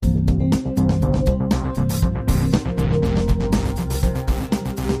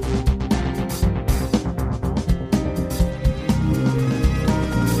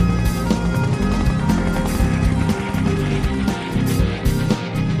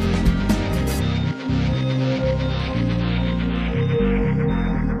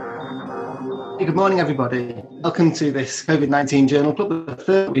good morning, everybody. Welcome to this COVID-19 Journal Club, the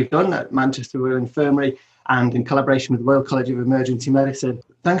third we've done at Manchester Royal Infirmary and in collaboration with the Royal College of Emergency Medicine.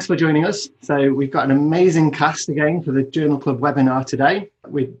 Thanks for joining us. So we've got an amazing cast again for the Journal Club webinar today.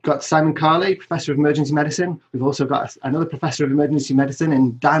 We've got Simon Carley, Professor of Emergency Medicine. We've also got another Professor of Emergency Medicine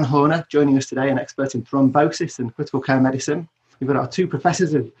in Dan Horner joining us today, an expert in thrombosis and critical care medicine. We've got our two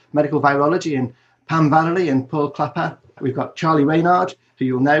Professors of Medical Virology in Pam Vallely and Paul Clapper. We've got Charlie Reynard, who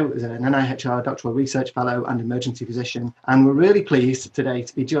you'll know is an NIHR doctoral research fellow and emergency physician. And we're really pleased today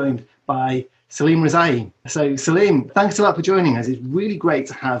to be joined by Salim Rezai. So Salim, thanks a lot for joining us. It's really great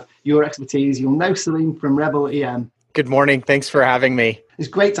to have your expertise. You'll know Salim from Rebel EM. Good morning. Thanks for having me. It's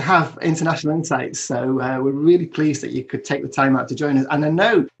great to have international insights. So we're really pleased that you could take the time out to join us. And I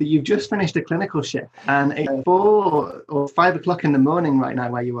know that you've just finished a clinical shift and it's 4 or 5 o'clock in the morning right now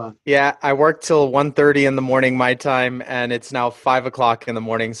where you are. Yeah, I work till 1:30 in the morning my time, and it's now 5 o'clock in the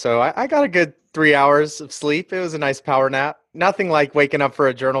morning. So I got a good 3 hours of sleep. It was a nice power nap. Nothing like waking up for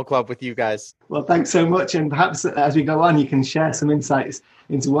a journal club with you guys. Well, thanks so much. And perhaps as we go on, you can share some insights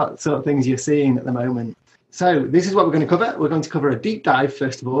into what sort of things you're seeing at the moment. So this is what we're going to cover. We're going to cover a deep dive,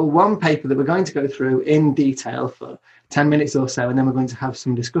 first of all, one paper that we're going to go through in detail for 10 minutes or so, and then we're going to have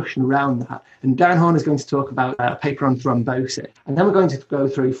some discussion around that. And Dan Horn is going to talk about a paper on thrombosis. And then we're going to go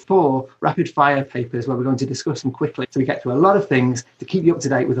through 4 rapid-fire papers where we're going to discuss them quickly. So we get through a lot of things to keep you up to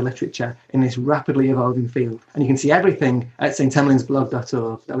date with the literature in this rapidly evolving field. And you can see everything at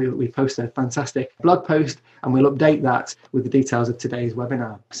stemlinsblog.org. We post a fantastic blog post, and we'll update that with the details of today's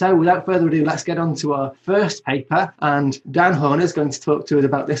webinar. So without further ado, let's get on to our first paper. And Dan Horner is going to talk to us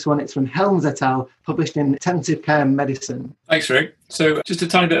about this one. It's from Helms et al., published in Intensive Care Medicine. Thanks, Rick. So just a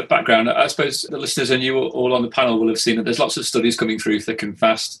tiny bit of background. I suppose the listeners and you all on the panel will have seen that there's lots of studies coming through thick and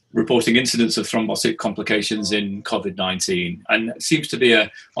fast reporting incidents of thrombotic complications in COVID-19. And it seems to be an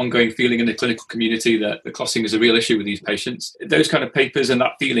ongoing feeling in the clinical community that the clotting is a real issue with these patients. Those kind of papers and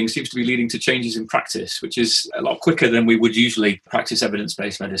that feeling seems to be leading to changes in practice, which is a lot quicker than we would usually practice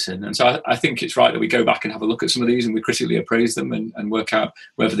evidence-based medicine. And so I think it's right that we go back and have a look at some of these and we critically appraise them and work out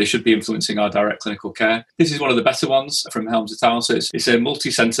whether they should be influencing our direct clinical care. This is one of the better ones from Helms et al. So it's a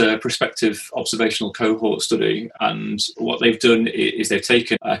multi-centre prospective observational cohort study, and what they've done is they've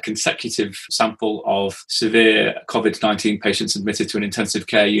taken a consecutive sample of severe COVID-19 patients admitted to an intensive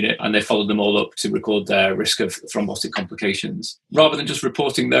care unit, and they followed them all up to record their risk of thrombotic complications. Rather than just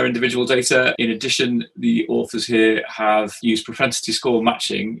reporting their individual data, in addition, the authors here have used propensity score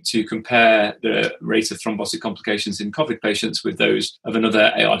matching to compare the rate of thrombotic complications in COVID patients with those of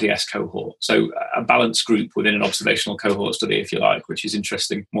another ARDS cohort. So a balanced group within an observational cohort study, if you like, which is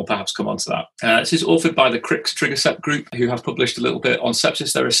interesting. We'll perhaps come on to that. This is authored by the CRICS Trigger Set group, who have published a little bit on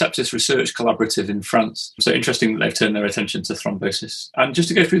sepsis. They're a sepsis research collaborative in France. So interesting that they've turned their attention to thrombosis. And just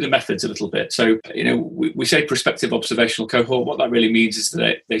to go through the methods a little bit. So, we say prospective observational cohort. What that really means is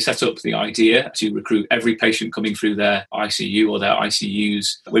that they set up the idea to recruit every patient coming through their ICU or their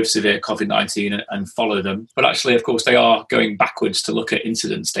ICUs with severe COVID-19 and follow them. But actually, of course, they are going backwards to look at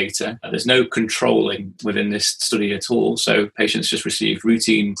incidence data. There's no controlling within this study at all. So patients just receive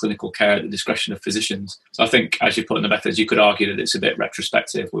routine clinical care at the discretion of physicians. So I think, as you put in the methods, you could argue that it's a bit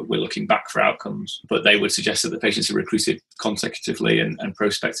retrospective. We're looking back for outcomes, but they would suggest that the patients are recruited consecutively and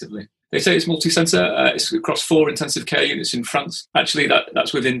prospectively. They say it's multi-centre. It's across 4 intensive care units in France. Actually,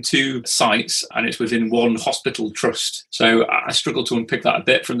 that's within 2 sites, and it's within 1 hospital trust. So I struggle to unpick that a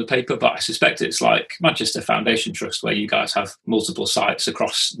bit from the paper, but I suspect it's like Manchester Foundation Trust, where you guys have multiple sites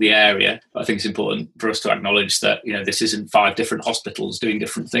across the area. But I think it's important for us to acknowledge that this isn't 5 different hospitals doing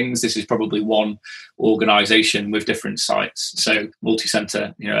different things. This is probably one organisation with different sites. So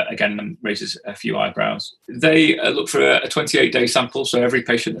multi-centre, again, raises a few eyebrows. They look for a 28-day sample, so every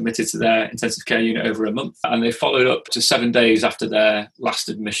patient admitted to their intensive care unit over a month, and they followed up to 7 days after their last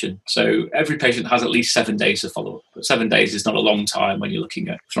admission. So every patient has at least 7 days of follow-up, but 7 days is not a long time when you're looking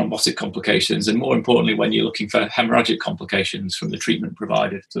at thrombotic complications, and more importantly, when you're looking for hemorrhagic complications from the treatment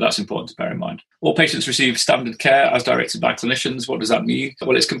provided. So that's important to bear in mind. All patients receive standard care as directed by clinicians. What does that mean?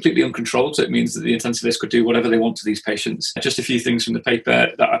 Well, it's completely uncontrolled, so it means that the intensivist could do whatever they want to these patients. Just a few things from the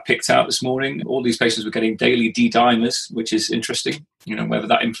paper that I picked out this morning. All these patients were getting daily D-dimers, which is interesting. Whether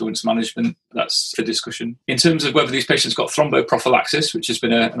that influenced management, that's for discussion. In terms of whether these patients got thromboprophylaxis, which has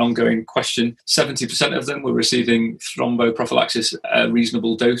been an ongoing question, 70% of them were receiving thromboprophylaxis at a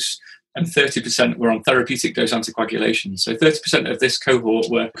reasonable dose, and 30% were on therapeutic dose anticoagulation. So 30% of this cohort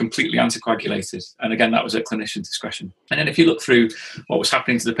were completely anticoagulated. And again, that was at clinician discretion. And then if you look through what was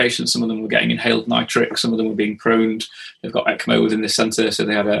happening to the patients, some of them were getting inhaled nitric, some of them were being proned. They've got ECMO within this centre, so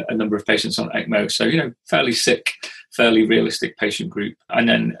they had a number of patients on ECMO. So, fairly sick fairly realistic patient group. And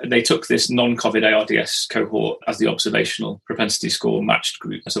then they took this non-COVID ARDS cohort as the observational propensity score matched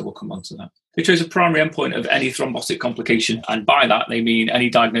group. So we'll come on to that. They chose a primary endpoint of any thrombotic complication, and by that they mean any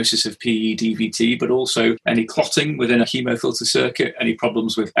diagnosis of PE, DVT, but also any clotting within a hemofilter circuit, any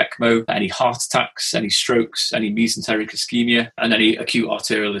problems with ECMO, any heart attacks, any strokes, any mesenteric ischemia, and any acute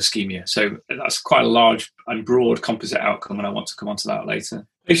arterial ischemia. So that's quite a large and broad composite outcome, and I want to come on to that later.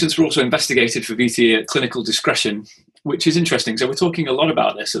 Patients were also investigated for VT at clinical discretion, which is interesting. So we're talking a lot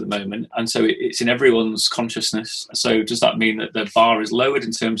about this at the moment, and so it's in everyone's consciousness. So does that mean that the bar is lowered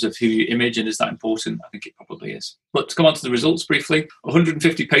in terms of who you image, and is that important? I think it probably is. But to come on to the results briefly,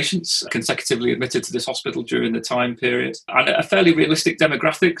 150 patients consecutively admitted to this hospital during the time period, and a fairly realistic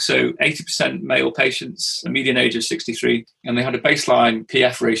demographic. So 80% male patients, a median age of 63, and they had a baseline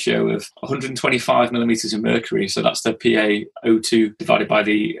PF ratio of 125 millimeters of mercury. So that's the PaO2 divided by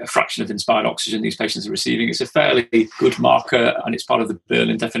the fraction of inspired oxygen these patients are receiving. It's a fairly good marker, and it's part of the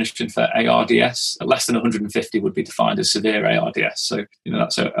Berlin definition for ARDS. Less than 150 would be defined as severe ARDS. So,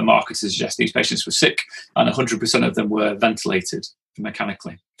 that's a marker to suggest these patients were sick, and 100% of them were ventilated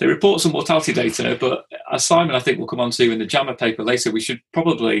mechanically. They report some mortality data, but as Simon, I think, will come on to in the JAMA paper later, we should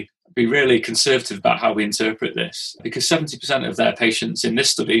probably be really conservative about how we interpret this, because 70% of their patients in this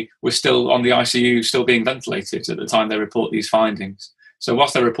study were still on the ICU, still being ventilated at the time they report these findings. So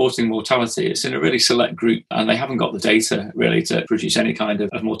whilst they're reporting mortality, it's in a really select group, and they haven't got the data really to produce any kind of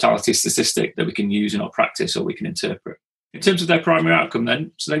mortality statistic that we can use in our practice or we can interpret. In terms of their primary outcome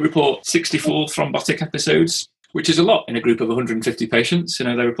then, so they report 64 thrombotic episodes, which is a lot in a group of 150 patients. They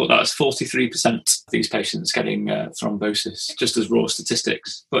report that as 43% of these patients getting thrombosis, just as raw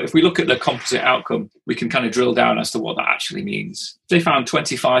statistics. But if we look at the composite outcome, we can kind of drill down as to what that actually means. They found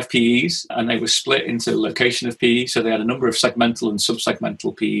 25 PEs, and they were split into location of PE. So they had a number of segmental and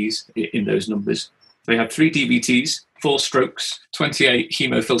subsegmental PEs in those numbers. They had 3 DVTs, 4 strokes, 28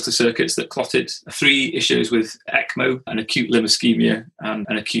 hemofilter circuits that clotted, 3 issues with ECMO, an acute limb ischemia, and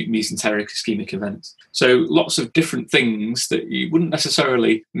an acute mesenteric ischemic event. So lots of different things that you wouldn't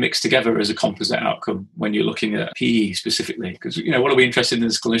necessarily mix together as a composite outcome when you're looking at PE specifically. Because, what are we interested in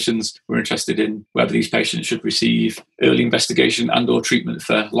as clinicians? We're interested in whether these patients should receive early investigation and or treatment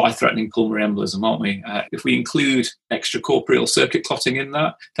for life-threatening pulmonary embolism, aren't we? If we include extracorporeal circuit clotting in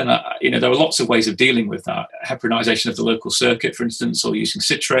that, then, there are lots of ways of dealing with that. Heparinization of the local circuit, for instance, or using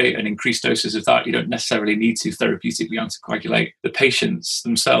citrate and increased doses of that. You don't necessarily need to therapeutically anticoagulate the patients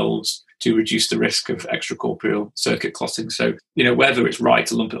themselves to reduce the risk of extracorporeal circuit clotting. So, whether it's right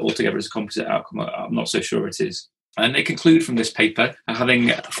to lump it all together as a composite outcome, I'm not so sure it is. And they conclude from this paper, having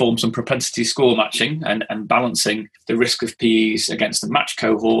performed some propensity score matching and balancing the risk of PEs against the match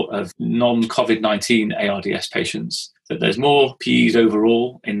cohort of non-COVID-19 ARDS patients, that there's more PEs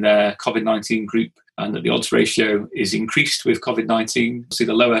overall in their COVID-19 group, and that the odds ratio is increased with COVID-19. See,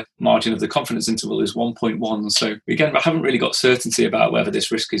 the lower margin of the confidence interval is 1.1. So again, I haven't really got certainty about whether this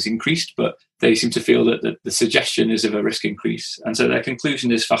risk is increased, but they seem to feel that the suggestion is of a risk increase. And so their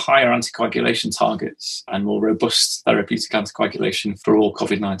conclusion is for higher anticoagulation targets and more robust therapeutic anticoagulation for all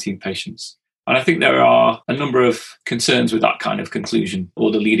COVID-19 patients. And I think there are a number of concerns with that kind of conclusion,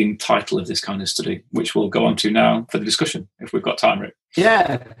 or the leading title of this kind of study, which we'll go on to now for the discussion, if we've got time, Rick.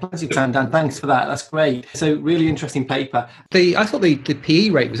 Yeah, plenty of time, Dan. Thanks for that. That's great. So really interesting paper. I thought the PE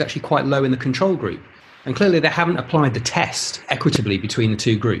rate was actually quite low in the control group. And clearly they haven't applied the test equitably between the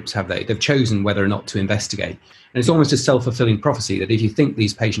two groups, have they? They've chosen whether or not to investigate. And it's almost a self-fulfilling prophecy that if you think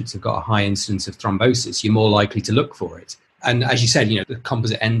these patients have got a high incidence of thrombosis, you're more likely to look for it. And as you said, the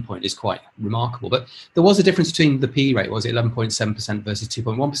composite endpoint is quite remarkable. But there was a difference between the PE rate, was it 11.7% versus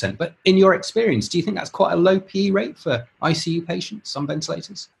 2.1%? But in your experience, do you think that's quite a low PE rate for ICU patients on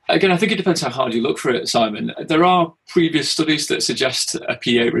ventilators? Again, I think it depends how hard you look for it, Simon. There are previous studies that suggest a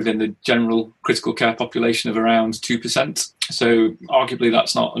PA within the general critical care population of around 2%. So arguably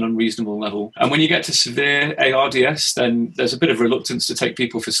that's not an unreasonable level. And when you get to severe ARDS, then there's a bit of reluctance to take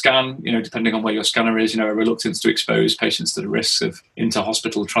people for scan, depending on where your scanner is, a reluctance to expose patients to the risks of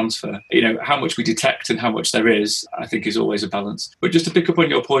inter-hospital transfer. How much we detect and how much there is, I think, is always a balance. But just to pick up on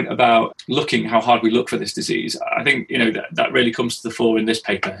your point about looking, how hard we look for this disease, I think, that really comes to the fore in this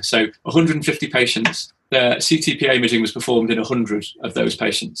paper. So 150 patients, the CT-PA imaging was performed in 100 of those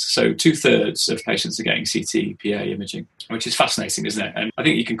patients. So 2/3 of patients are getting CT-PA imaging, which is fascinating, isn't it? And I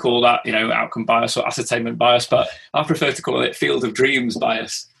think you can call that, outcome bias or ascertainment bias, but I prefer to call it field of dreams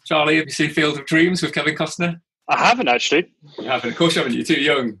bias. Charlie, have you seen Field of Dreams with Kevin Costner? I haven't, actually. You haven't. Of course you haven't. You're too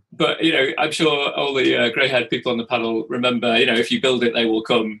young. But, I'm sure all the grey-haired people on the panel remember, if you build it, they will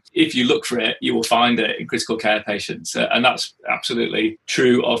come. If you look for it, you will find it in critical care patients. And that's absolutely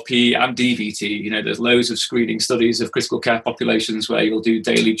true of PE and DVT. There's loads of screening studies of critical care populations where you'll do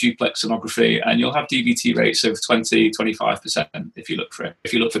daily duplex sonography and you'll have DVT rates of 20, 25% if you look for it.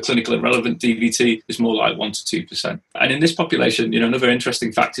 If you look for clinical and relevant DVT, it's more like 1 to 2%. And in this population, another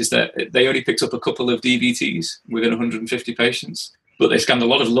interesting fact is that they only picked up a couple of DVTs within 150 patients. But they scanned a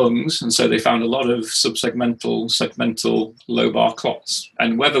lot of lungs, and so they found a lot of subsegmental, segmental, lobar clots.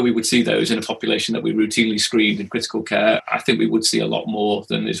 And whether we would see those in a population that we routinely screened in critical care, I think we would see a lot more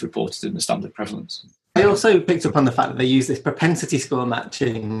than is reported in the standard prevalence. I also picked up on the fact that they use this propensity score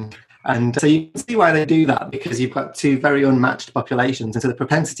matching. And so you can see why they do that, because you've got two very unmatched populations. And so the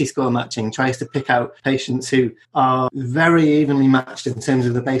propensity score matching tries to pick out patients who are very evenly matched in terms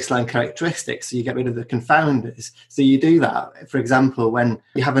of the baseline characteristics. So you get rid of the confounders. So you do that, for example, when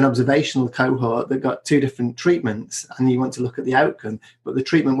you have an observational cohort that got two different treatments and you want to look at the outcome, but the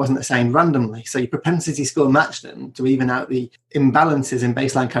treatment wasn't assigned randomly. So you propensity score match them to even out the imbalances in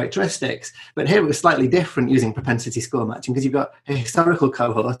baseline characteristics. But here it was slightly different using propensity score matching, because you've got a historical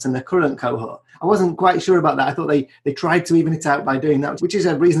cohort and a current cohort. I wasn't quite sure about that. I thought they tried to even it out by doing that, which is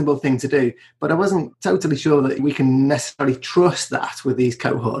a reasonable thing to do. But I wasn't totally sure that we can necessarily trust that with these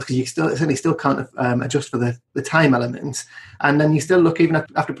cohorts, because you certainly still can't adjust for the time element. And then you still look, even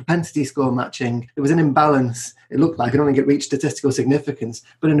after propensity score matching, there was an imbalance. It looked like it only reached statistical significance,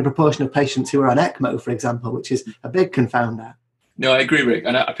 but in a proportion of patients who were on ECMO, for example, which is a big confounder. No, I agree, Rick.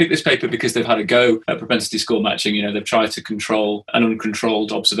 And I picked this paper because they've had a go at propensity score matching. They've tried to control an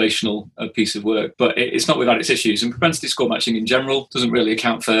uncontrolled observational piece of work, but it's not without its issues. And propensity score matching in general doesn't really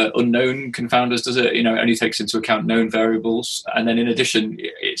account for unknown confounders, does it? It only takes into account known variables. And then in addition,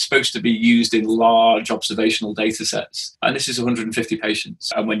 it's supposed to be used in large observational data sets. And this is 150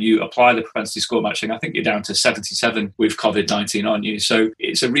 patients. And when you apply the propensity score matching, I think you're down to 77 with COVID-19 on you. So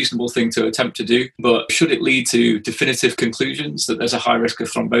it's a reasonable thing to attempt to do. But should it lead to definitive conclusions that there's a high risk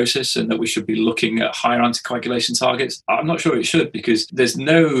of thrombosis and that we should be looking at higher anticoagulation targets? I'm not sure it should, because there's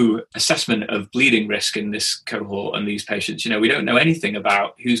no assessment of bleeding risk in this cohort and these patients. We don't know anything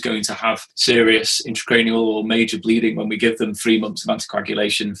about who's going to have serious intracranial or major bleeding when we give them 3 months of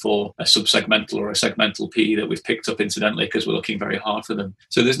anticoagulation for a subsegmental or a segmental PE that we've picked up incidentally because we're looking very hard for them.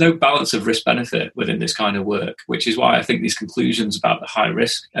 So there's no balance of risk-benefit within this kind of work, which is why I think these conclusions about the high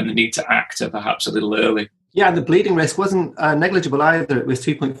risk and the need to act are perhaps a little early. Yeah, the bleeding risk wasn't negligible either. It was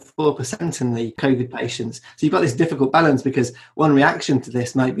 2.4% in the COVID patients. So you've got this difficult balance, because one reaction to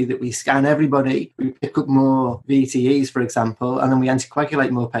this might be that we scan everybody, we pick up more VTEs, for example, and then we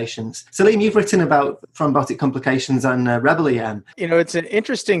anticoagulate more patients. Salim, you've written about thrombotic complications on Rebel-EM. It's an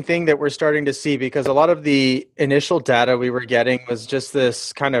interesting thing that we're starting to see, because a lot of the initial data we were getting was just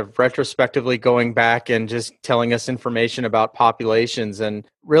this kind of retrospectively going back and just telling us information about populations. And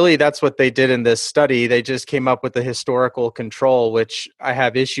really, that's what they did in this study. They just came up with the historical control, which I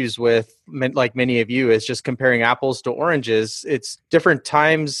have issues with, like many of you, is just comparing apples to oranges. It's different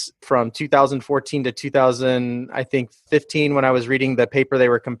times from 2014 to 2015 when I was reading the paper they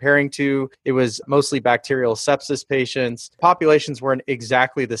were comparing to. It was mostly bacterial sepsis patients. Populations weren't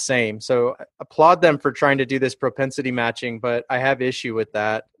exactly the same. So applaud them for trying to do this propensity matching, but I have issue with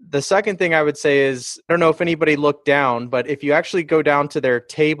that. The second thing I would say is, I don't know if anybody looked down, but if you actually go down to their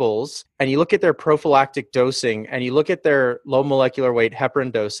tables and you look at their prophylactic dosing and you look at their low molecular weight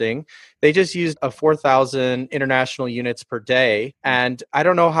heparin dosing, they just used a 4,000 international units per day. And I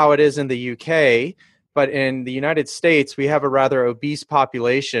don't know how it is in the UK, but in the United States, we have a rather obese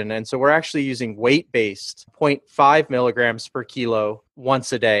population. And so we're actually using weight-based 0.5 milligrams per kilo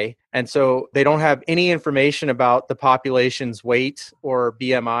once a day. And so they don't have any information about the population's weight or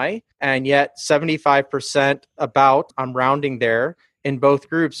BMI. And yet 75% about, I'm rounding there, in both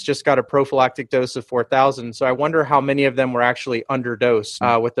groups just got a prophylactic dose of 4,000. So I wonder how many of them were actually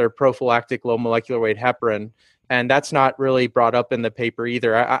underdosed with their prophylactic low molecular weight heparin. And that's not really brought up in the paper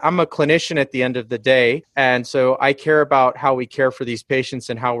either. I'm a clinician at the end of the day. And so I care about how we care for these patients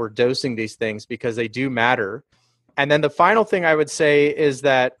and how we're dosing these things, because they do matter. And then the final thing I would say is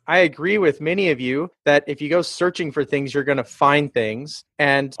that I agree with many of you that if you go searching for things, you're going to find things.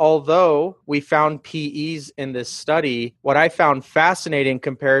 And although we found PEs in this study, what I found fascinating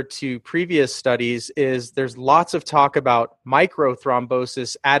compared to previous studies is there's lots of talk about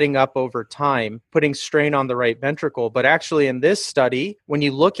microthrombosis adding up over time, putting strain on the right ventricle. But actually in this study, when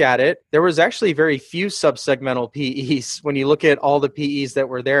you look at it, there was actually very few subsegmental PEs. When you look at all the PEs that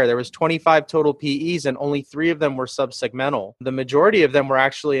were there was 25 total PEs and only 3 of them were were subsegmental. The majority of them were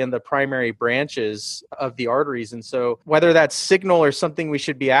actually in the primary branches of the arteries. And so whether that's signal or something we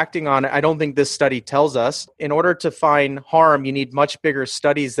should be acting on, I don't think this study tells us. In order to find harm, you need much bigger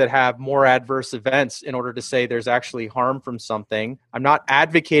studies that have more adverse events in order to say there's actually harm from something. I'm not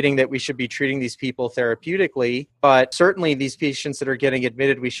advocating that we should be treating these people therapeutically, but certainly these patients that are getting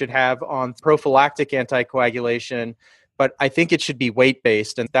admitted, we should have on prophylactic anticoagulation. But I think it should be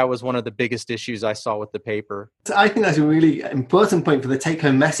weight-based, and that was one of the biggest issues I saw with the paper. So I think that's a really important point for the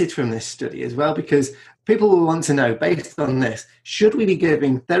take-home message from this study as well, because people will want to know, based on this, should we be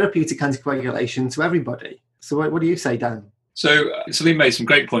giving therapeutic anticoagulation to everybody? So what do you say, Dan? So Salim made some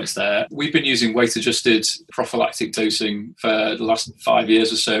great points there. We've been using weight-adjusted prophylactic dosing for the last 5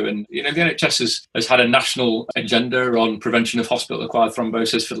 years or so. And, the NHS has had a national agenda on prevention of hospital-acquired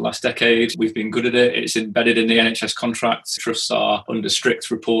thrombosis for the last decade. We've been good at it. It's embedded in the NHS contracts. Trusts are under strict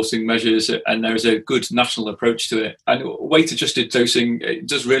reporting measures, and there is a good national approach to it. And weight-adjusted dosing, it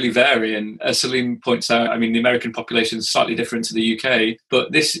does really vary. And as Salim points out, the American population is slightly different to the UK,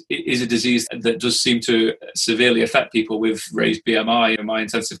 but this is a disease that does seem to severely affect people with raised BMI. In my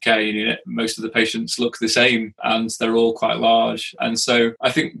intensive care unit, most of the patients look the same and they're all quite large. And so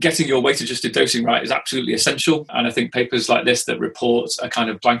I think getting your weight-adjusted dosing right is absolutely essential. And I think papers like this that report a kind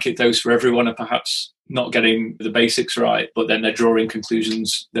of blanket dose for everyone are perhaps not getting the basics right, but then they're drawing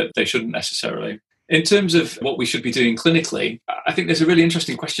conclusions that they shouldn't necessarily. In terms of what we should be doing clinically, I think there's a really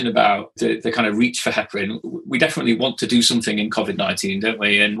interesting question about the kind of reach for heparin. We definitely want to do something in COVID-19, don't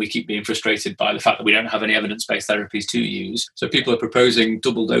we? And we keep being frustrated by the fact that we don't have any evidence-based therapies to use. So people are proposing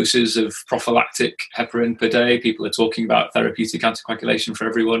double doses of prophylactic heparin per day. People are talking about therapeutic anticoagulation for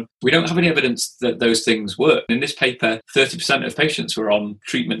everyone. We don't have any evidence that those things work. In this paper, 30% of patients were on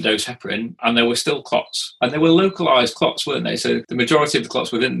treatment dose heparin, and there were still clots. And they were localized clots, weren't they? So the majority of the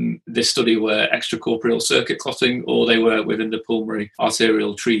clots within this study were extracorporeal circuit clotting, or they were within the pulmonary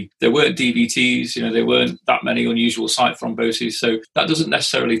arterial tree. There weren't DVTs, there weren't that many unusual site thromboses. So that doesn't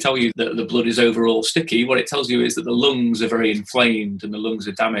necessarily tell you that the blood is overall sticky. What it tells you is that the lungs are very inflamed and the lungs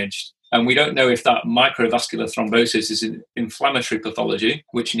are damaged. And we don't know if that microvascular thrombosis is an inflammatory pathology,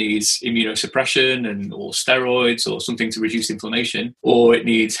 which needs immunosuppression or steroids or something to reduce inflammation, or it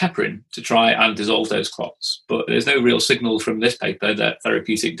needs heparin to try and dissolve those clots. But there's no real signal from this paper that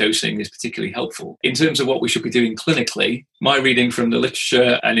therapeutic dosing is particularly helpful. In terms of what we should be doing clinically, my reading from the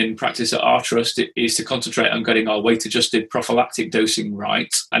literature and in practice at our trust is to concentrate on getting our weight-adjusted prophylactic dosing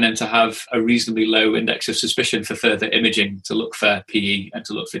right, and then to have a reasonably low index of suspicion for further imaging to look for PE and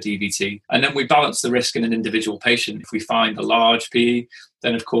to look for DVT. And then we balance the risk in an individual patient. If we find a large PE,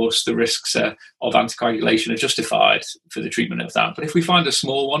 then of course the risks of anticoagulation are justified for the treatment of that. But if we find a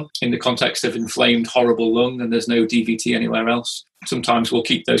small one in the context of inflamed, horrible lung and there's no DVT anywhere else, sometimes we'll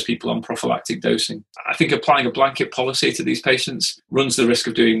keep those people on prophylactic dosing. I think applying a blanket policy to these patients runs the risk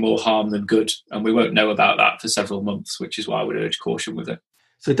of doing more harm than good. And we won't know about that for several months, which is why I would urge caution with it.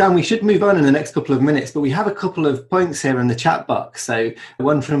 So Dan, we should move on in the next couple of minutes, but we have a couple of points here in the chat box. So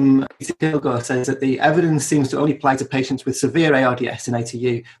one from Peter Kilgore says that the evidence seems to only apply to patients with severe ARDS in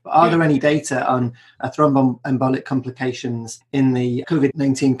ITU, but are there any data on thromboembolic complications in the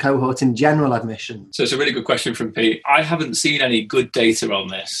COVID-19 cohort in general admission? So it's a really good question from Pete. I haven't seen any good data on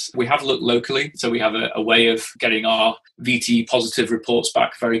this. We have looked locally, so we have a way of getting our VT positive reports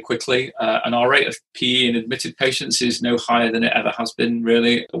back very quickly, and our rate of PE in admitted patients is no higher than it ever has been,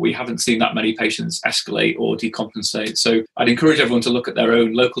 really. We haven't seen that many patients escalate or decompensate. So I'd encourage everyone to look at their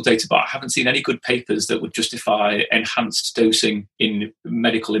own local data, but I haven't seen any good papers that would justify enhanced dosing in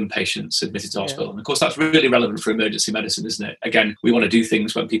medical inpatients admitted to hospital. And of course, that's really relevant for emergency medicine, isn't it? Again, we want to do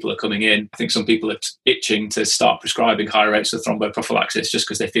things when people are coming in. I think some people are itching to start prescribing high rates of thromboprophylaxis just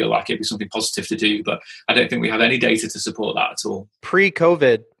because they feel like it'd be something positive to do. But I don't think we have any data to support that at all.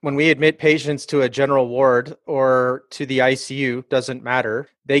 Pre-COVID, when we admit patients to a general ward or to the ICU, doesn't matter,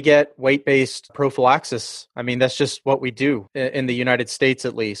 they get weight-based prophylaxis. That's just what we do in the United States,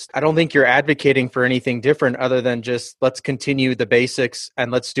 at least. I don't think you're advocating for anything different other than just let's continue the basics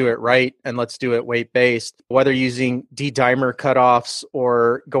and let's do it right and let's do it weight-based. Whether using D-dimer cutoffs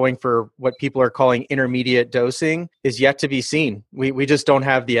or going for what people are calling intermediate dosing is yet to be seen. We just don't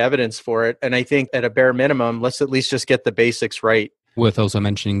have the evidence for it. And I think at a bare minimum, let's at least just get the basics right. Worth also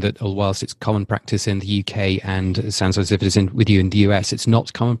mentioning that whilst it's common practice in the UK and it sounds as if it is with you in the US, it's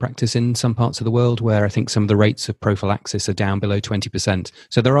not common practice in some parts of the world where I think some of the rates of prophylaxis are down below 20%.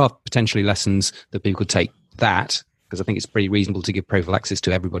 So there are potentially lessons that people could take that, because I think it's pretty reasonable to give prophylaxis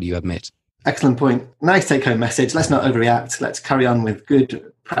to everybody you admit. Excellent point. Nice take-home message. Let's not overreact. Let's carry on with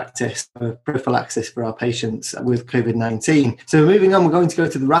good practice of prophylaxis for our patients with COVID-19. So moving on, we're going to go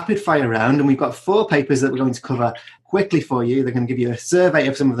to the rapid fire round, and we've got 4 papers that we're going to cover quickly for you. They're going to give you a survey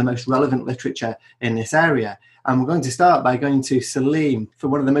of some of the most relevant literature in this area. And we're going to start by going to Salim for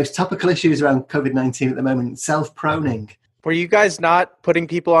one of the most topical issues around COVID-19 at the moment, self-proning. Were you guys not putting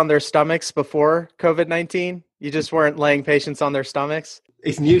people on their stomachs before COVID-19? You just weren't laying patients on their stomachs?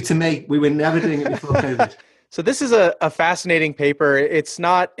 It's new to me. We were never doing it before COVID. So this is a fascinating paper. It's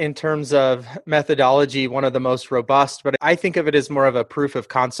not, in terms of methodology, one of the most robust, but I think of it as more of a proof of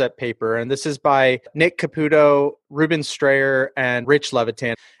concept paper. And this is by Nick Caputo, Ruben Strayer, and Rich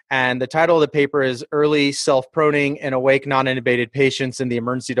Levitan. And the title of the paper is Early Self-Proning in Awake Non-Intubated Patients in the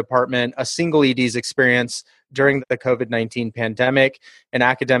Emergency Department, a Single ED's Experience During the COVID-19 Pandemic in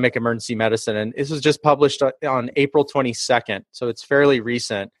Academic Emergency Medicine. And this was just published on April 22nd, so it's fairly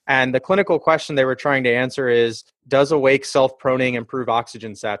recent. And the clinical question they were trying to answer is, does awake self-proning improve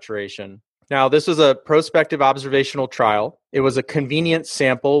oxygen saturation? Now, this was a prospective observational trial. It was a convenient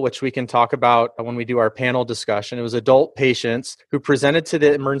sample, which we can talk about when we do our panel discussion. It was adult patients who presented to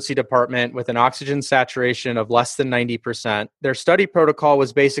the emergency department with an oxygen saturation of less than 90%. Their study protocol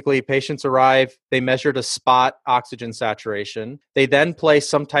was basically patients arrive, they measured a spot oxygen saturation. They then placed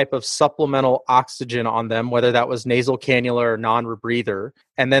some type of supplemental oxygen on them, whether that was nasal cannula or non-rebreather.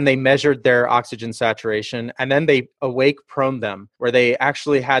 And then they measured their oxygen saturation. And then they awake proned them, where they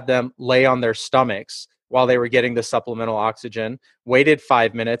actually had them lay on their stomachs while they were getting the supplemental oxygen, waited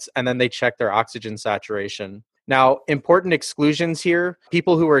 5 minutes, and then they checked their oxygen saturation. Now, important exclusions here,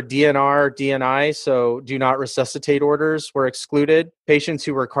 people who were DNR, DNI, so do not resuscitate orders, were excluded. Patients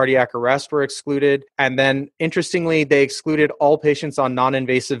who were cardiac arrest were excluded. And then, interestingly, they excluded all patients on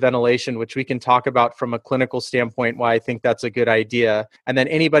non-invasive ventilation, which we can talk about from a clinical standpoint, why I think that's a good idea. And then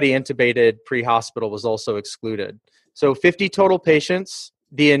anybody intubated pre-hospital was also excluded. So 50 total patients.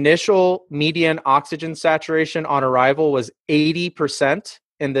 The initial median oxygen saturation on arrival was 80%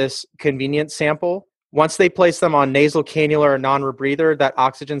 in this convenient sample. Once they placed them on nasal cannula or non-rebreather, that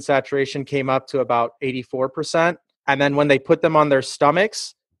oxygen saturation came up to about 84%. And then when they put them on their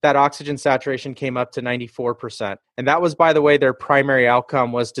stomachs, that oxygen saturation came up to 94%. And that was, by the way, their primary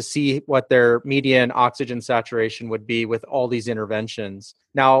outcome was to see what their median oxygen saturation would be with all these interventions.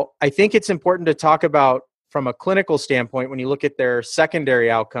 Now, I think it's important to talk about from a clinical standpoint, when you look at their secondary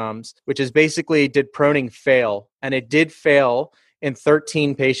outcomes, which is basically, did proning fail? And it did fail in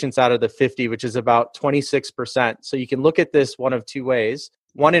 13 patients out of the 50, which is about 26%. So you can look at this one of 2 ways.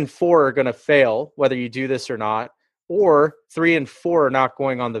 1 in 4 are going to fail, whether you do this or not, or 3 in 4 are not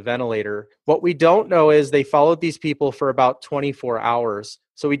going on the ventilator. What we don't know is they followed these people for about 24 hours.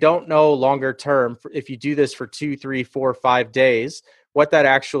 So we don't know longer term, if you do this for 2, 3, 4, 5 days, what that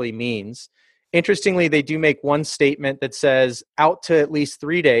actually means. Interestingly, they do make one statement that says out to at least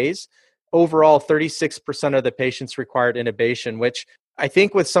 3 days, overall 36% of the patients required intubation, which I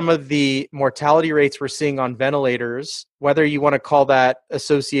think with some of the mortality rates we're seeing on ventilators, whether you want to call that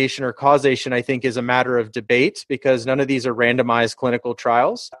association or causation, I think is a matter of debate because none of these are randomized clinical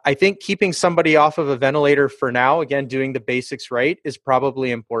trials. I think keeping somebody off of a ventilator for now, again, doing the basics right, is probably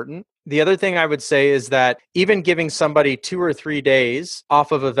important. The other thing I would say is that even giving somebody 2 or 3 days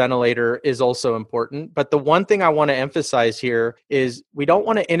off of a ventilator is also important. But the one thing I want to emphasize here is we don't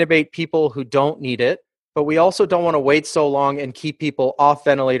want to intubate people who don't need it, but we also don't want to wait so long and keep people off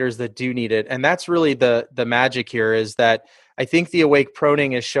ventilators that do need it. And that's really the magic here, is that I think the awake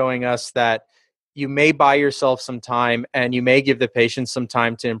proning is showing us that you may buy yourself some time and you may give the patient some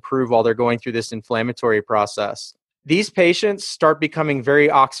time to improve while they're going through this inflammatory process. These patients start becoming very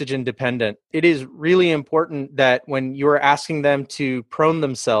oxygen dependent. It is really important that when you're asking them to prone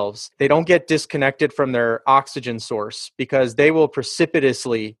themselves, they don't get disconnected from their oxygen source because they will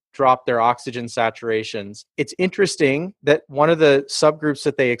precipitously drop their oxygen saturations. It's interesting that one of the subgroups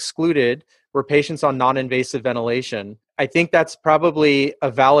that they excluded were patients on non-invasive ventilation. I think that's probably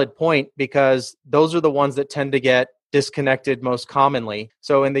a valid point because those are the ones that tend to get disconnected most commonly.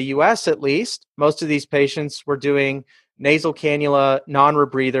 So in the US, at least, most of these patients were doing nasal cannula,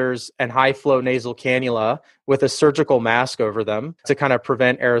 non-rebreathers, and high-flow nasal cannula with a surgical mask over them to kind of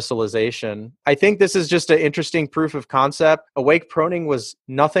prevent aerosolization. I think this is just an interesting proof of concept. Awake proning was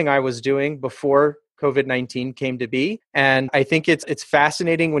nothing I was doing before COVID-19 came to be. And I think it's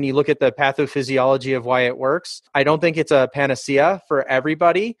fascinating when you look at the pathophysiology of why it works. I don't think it's a panacea for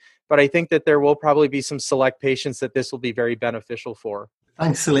everybody, but I think that there will probably be some select patients that this will be very beneficial for.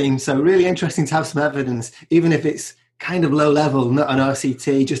 Thanks, Salim. So really interesting to have some evidence, even if it's kind of low level, not an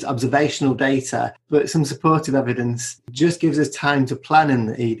RCT, just observational data, but some supportive evidence just gives us time to plan in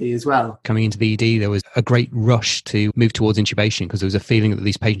the ED as well. Coming into the ED, there was a great rush to move towards intubation because there was a feeling that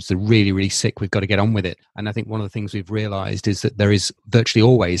these patients are really, really sick. We've got to get on with it. And I think one of the things we've realized is that there is virtually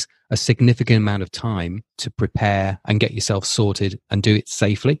always a significant amount of time to prepare and get yourself sorted and do it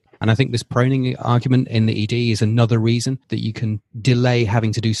safely. And I think this proning argument in the ED is another reason that you can delay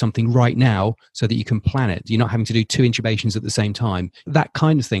having to do something right now so that you can plan it. You're not having to do 2 intubations at the same time, that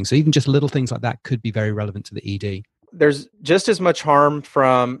kind of thing. So even just little things like that could be very relevant to the ED. There's just as much harm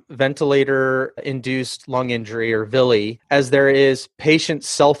from ventilator-induced lung injury, or VILI, as there is patient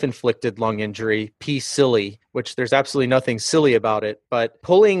self-inflicted lung injury, PSILI, which there's absolutely nothing silly about it. But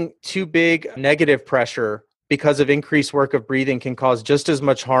pulling too big negative pressure because of increased work of breathing can cause just as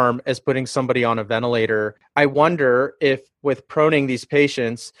much harm as putting somebody on a ventilator. I wonder if with proning these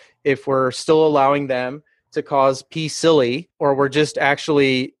patients, if we're still allowing them to cause PSILI, or we're just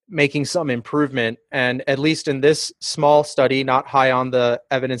actually making some improvement. And at least in this small study, not high on the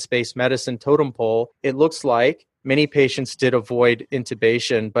evidence-based medicine totem pole, it looks like many patients did avoid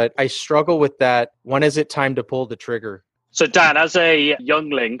intubation, but I struggle with that. When is it time to pull the trigger? So Dan, as a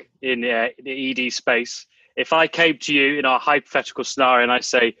youngling in the ED space, if I came to you in our hypothetical scenario and I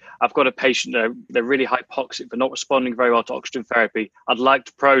say, I've got a patient, they're really hypoxic, but not responding very well to oxygen therapy, I'd like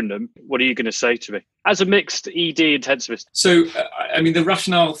to prone them, what are you going to say to me? As a mixed ED intensivist. So, the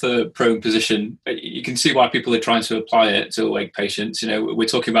rationale for prone position, you can see why people are trying to apply it to awake patients. We're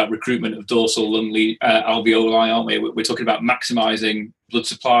talking about recruitment of dorsal lung alveoli, aren't we? We're talking about maximising blood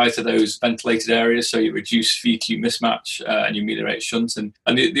supply to those ventilated areas, so you reduce VQ mismatch and you ameliorate shunt. And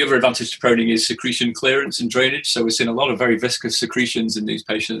the other advantage to proning is secretion clearance and drainage. So we're seeing a lot of very viscous secretions in these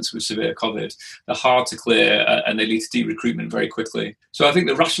patients with severe COVID. They're hard to clear and they lead to de-recruitment very quickly. So I think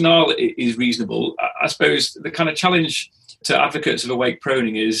the rationale is reasonable. I suppose the kind of challenge to advocates of awake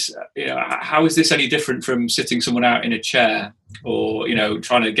proning is, how is this any different from sitting someone out in a chair or,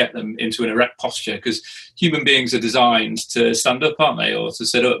 trying to get them into an erect posture? Because human beings are designed to stand up, aren't they? Or to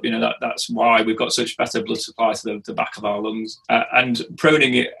sit up. That's why we've got such better blood supply to the back of our lungs. And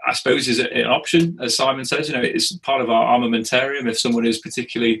proning, I suppose, is an option, as Simon says. It's part of our armamentarium. If someone is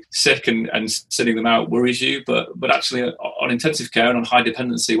particularly sick and sitting them out worries you, but actually on intensive care and on high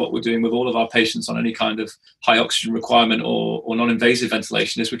dependency, what we're doing with all of our patients on any kind of high oxygen requirement or non-invasive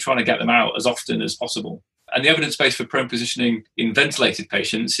ventilation is we're trying to get them out as often as possible. And the evidence base for prone positioning in ventilated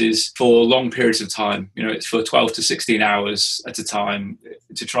patients is for long periods of time. It's for 12 to 16 hours at a time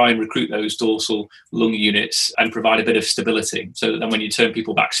to try and recruit those dorsal lung units and provide a bit of stability so that then when you turn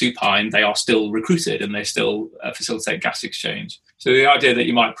people back supine, they are still recruited and they still facilitate gas exchange. So the idea that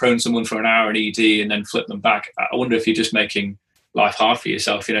you might prone someone for an hour in ED and then flip them back, I wonder if you're just making life hard for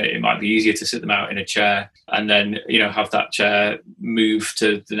yourself. It might be easier to sit them out in a chair and then, have that chair move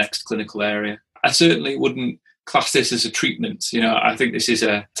to the next clinical area. I certainly wouldn't class this as a treatment. I think this is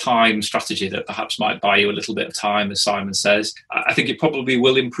a time strategy that perhaps might buy you a little bit of time, as Simon says. I think it probably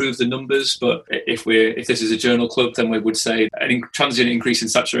will improve the numbers, but if this is a journal club, then we would say a transient increase in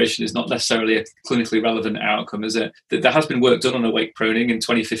saturation is not necessarily a clinically relevant outcome, is it? There has been work done on awake proning in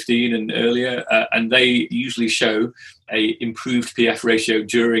 2015 and earlier, and they usually show a improved PF ratio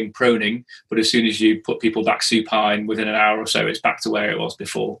during proning, but as soon as you put people back supine, within an hour or so, it's back to where it was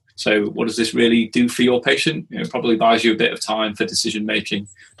before. So what does this really do for your patient? It probably buys you a bit of time for decision making,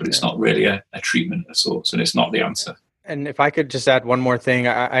 but it's not really a treatment of sorts, and it's not the answer. And if I could just add one more thing,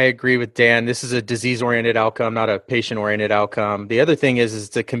 I agree with Dan. This is a disease-oriented outcome, not a patient-oriented outcome. The other thing is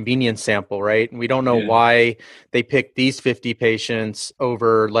it's a convenience sample, right? And we don't know why they picked these 50 patients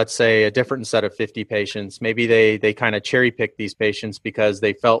over, let's say, a different set of 50 patients. Maybe they kind of cherry-picked these patients because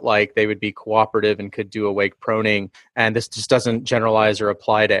they felt like they would be cooperative and could do awake proning. And this just doesn't generalize or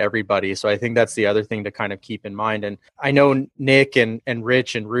apply to everybody. So I think that's the other thing to kind of keep in mind. And I know Nick and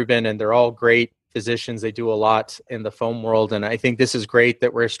Rich and Ruben, and they're all great physicians. They do a lot in the foam world. And I think this is great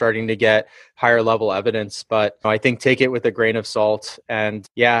that we're starting to get higher level evidence, but I think take it with a grain of salt. And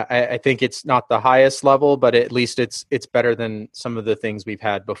I think it's not the highest level, but at least it's better than some of the things we've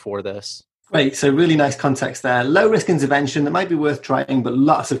had before this. Great. So really nice context there. Low risk intervention that might be worth trying, but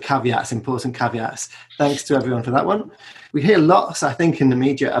lots of caveats, important caveats. Thanks to everyone for that one. We hear lots, I think, in the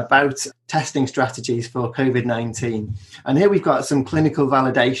media about testing strategies for COVID-19. And here we've got some clinical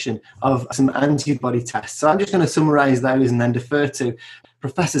validation of some antibody tests. So I'm just going to summarize those and then defer to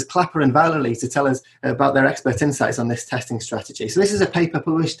Professors Clapper and Vallely to tell us about their expert insights on this testing strategy. So this is a paper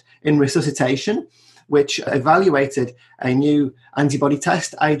published in Resuscitation, which evaluated a new antibody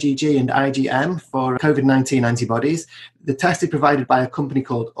test, IgG and IgM, for COVID-19 antibodies. The test is provided by a company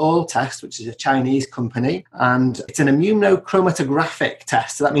called All Test, which is a Chinese company, and it's an immunochromatographic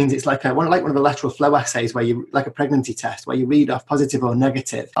test. So that means it's like one of the lateral flow assays, where you, like a pregnancy test, where you read off positive or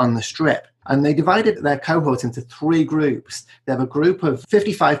negative on the strip. And they divided their cohort into 3 groups. They have a group of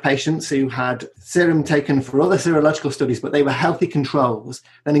 55 patients who had serum taken for other serological studies, but they were healthy controls.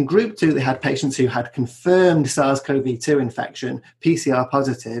 Then in group 2, they had patients who had confirmed SARS-CoV-2 infection, PCR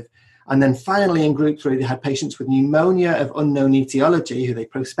positive. And then finally, in group 3, they had patients with pneumonia of unknown etiology, who they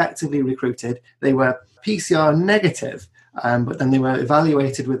prospectively recruited. They were PCR negative, but then they were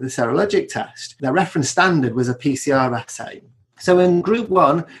evaluated with the serologic test. Their reference standard was a PCR assay. So in group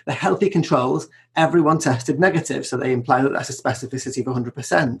 1, the healthy controls, everyone tested negative, so they imply that that's a specificity of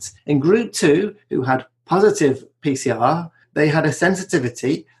 100%. In group 2, who had positive PCR, they had a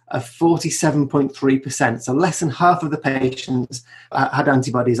sensitivity of 47.3%. So less than half of the patients had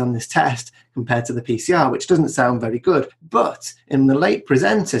antibodies on this test compared to the PCR, which doesn't sound very good. But in the late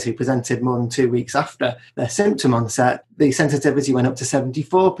presenters who presented more than 2 weeks after their symptom onset, the sensitivity went up to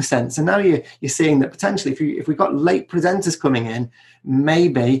 74%. So now you're seeing that potentially if we've got late presenters coming in,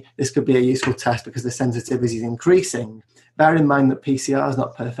 maybe this could be a useful test because the sensitivity is increasing. Bear in mind that PCR is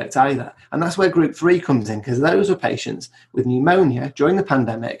not perfect either. And that's where group 3 comes in, because those were patients with pneumonia during the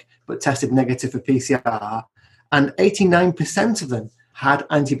pandemic, but tested negative for PCR. And 89% of them had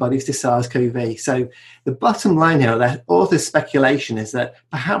antibodies to SARS-CoV. So the bottom line here, the author's speculation, is that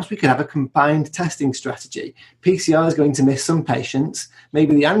perhaps we could have a combined testing strategy. PCR is going to miss some patients.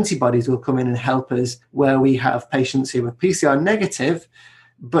 Maybe the antibodies will come in and help us where we have patients who are PCR negative,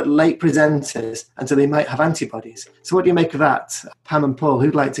 but late presenters, and so they might have antibodies. So what do you make of that? Pam and Paul,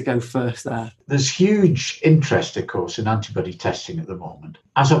 who'd like to go first there? There's huge interest, of course, in antibody testing at the moment.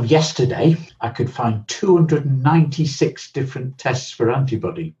 As of yesterday, I could find 296 different tests for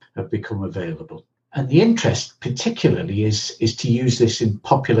antibody have become available. And the interest particularly is to use this in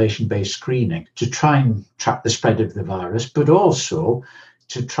population-based screening to try and track the spread of the virus, but also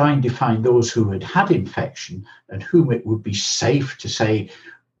to try and define those who had infection and whom it would be safe to say,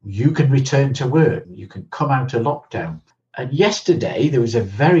 you can return to work, you can come out of lockdown. And yesterday, there was a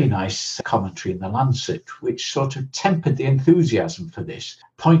very nice commentary in The Lancet, which sort of tempered the enthusiasm for this,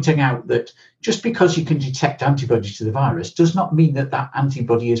 pointing out that just because you can detect antibody to the virus does not mean that that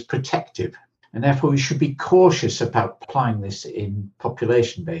antibody is protective. And therefore, we should be cautious about applying this in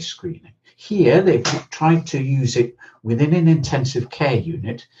population-based screening. Here, they've tried to use it within an intensive care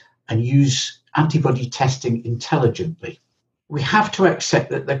unit and use antibody testing intelligently. We have to accept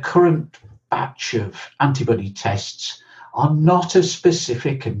that the current batch of antibody tests are not as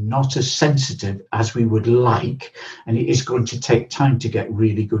specific and not as sensitive as we would like, and it is going to take time to get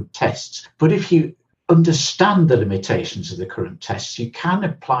really good tests. But if you understand the limitations of the current tests, you can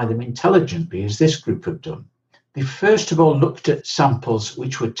apply them intelligently, as this group have done. They first of all looked at samples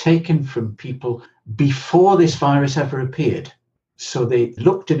which were taken from people before this virus ever appeared. So they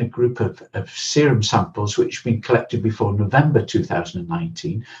looked in a group of serum samples which had been collected before November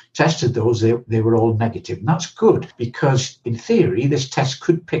 2019, tested those, they were all negative. And that's good because, in theory, this test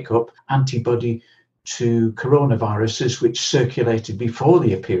could pick up antibody to coronaviruses which circulated before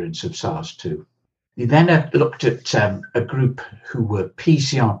the appearance of SARS-2. They then looked at a group who were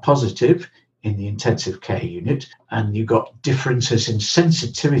PCR positive in the intensive care unit, and you got differences in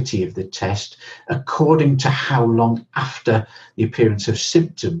sensitivity of the test according to how long after the appearance of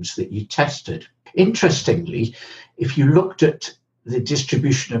symptoms that you tested. Interestingly, if you looked at the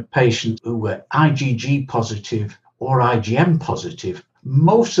distribution of patients who were IgG positive or IgM positive,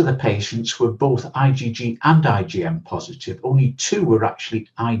 most of the patients were both IgG and IgM positive. Only 2 were actually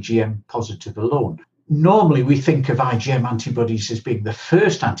IgM positive alone. Normally, we think of IgM antibodies as being the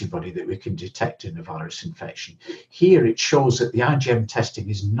first antibody that we can detect in a virus infection. Here, it shows that the IgM testing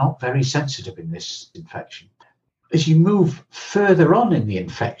is not very sensitive in this infection. As you move further on in the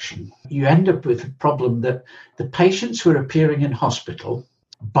infection, you end up with a problem that the patients who are appearing in hospital,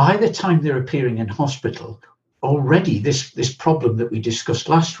 by the time they're appearing in hospital, already this problem that we discussed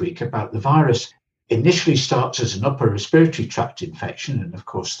last week about the virus initially starts as an upper respiratory tract infection, and of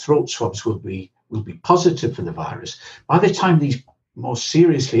course throat swabs will be positive for the virus. By the time these more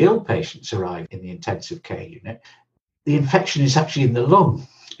seriously ill patients arrive in the intensive care unit, the infection is actually in the lung.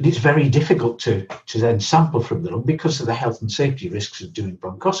 And it's very difficult to then sample from the lung because of the health and safety risks of doing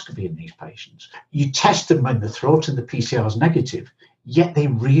bronchoscopy in these patients. You test them when the throat and the PCR is negative, yet they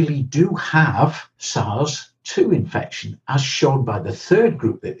really do have SARS-2 infection, as shown by the third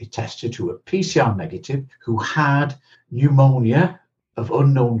group that they tested, who were PCR negative, who had pneumonia of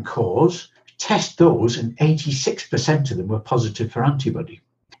unknown cause. Test those, and 86% of them were positive for antibody.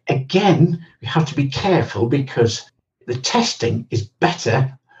 Again, we have to be careful because the testing is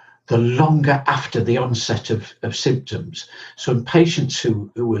better the longer after the onset of symptoms. So in patients who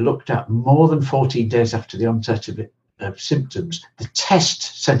were looked at more than 14 days after the onset of symptoms, the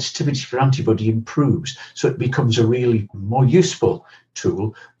test sensitivity for antibody improves. So it becomes a really more useful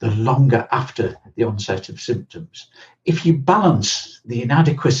tool the longer after the onset of symptoms. If you balance the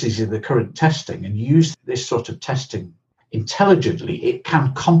inadequacies of the current testing and use this sort of testing intelligently, it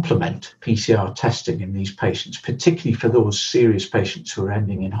can complement PCR testing in these patients, particularly for those serious patients who are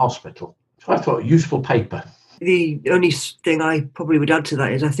ending in hospital. So I thought a useful paper. The only thing I probably would add to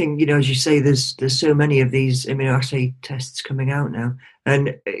that is I think, as you say, there's so many of these immunoassay tests coming out now.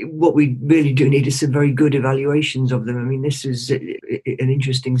 And what we really do need is some very good evaluations of them. I mean, this is an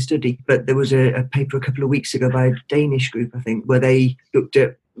interesting study, but there was a paper a couple of weeks ago by a Danish group, I think, where they looked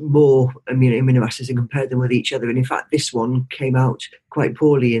at more immunoassays and compared them with each other. And in fact, this one came out quite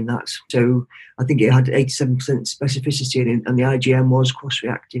poorly in that. So I think it had 87% specificity and the IgM was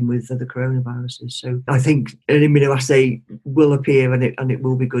cross-reacting with other coronaviruses. So I think an immunoassay will appear and it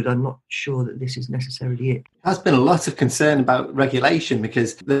will be good. I'm not sure that this is necessarily it. There's been a lot of concern about regulation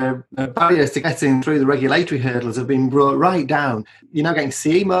because the barriers to getting through the regulatory hurdles have been brought right down. You're now getting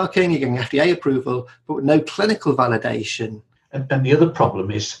CE marking, you're getting FDA approval, but with no clinical validation. And the other problem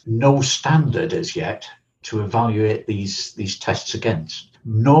is no standard as yet to evaluate these tests against.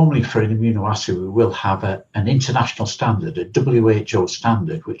 Normally for an immunoassay, we will have an international standard, a WHO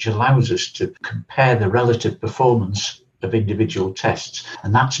standard, which allows us to compare the relative performance of individual tests.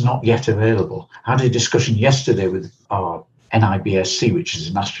 And that's not yet available. I had a discussion yesterday with our NIBSC, which is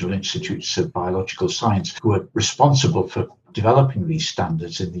the National Institutes of Biological Science, who are responsible for developing these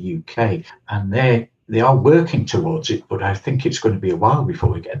standards in the UK. And they are working towards it, but I think it's going to be a while before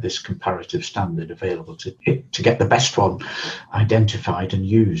we get this comparative standard available to get the best one identified and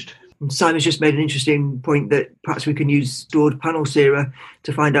used. Simon's just made an interesting point that perhaps we can use stored panel sera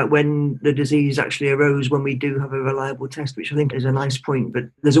to find out when the disease actually arose when we do have a reliable test, which I think is a nice point. But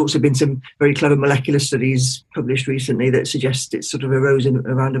there's also been some very clever molecular studies published recently that suggest it sort of arose in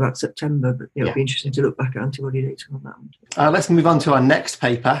around about September. But it'll be interesting to look back at antibody data on that. Let's move on to our next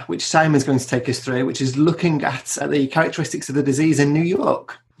paper, which Simon's going to take us through, which is looking at the characteristics of the disease in New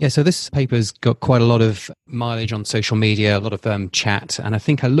York. Yeah, so this paper's got quite a lot of mileage on social media, a lot of chat. And I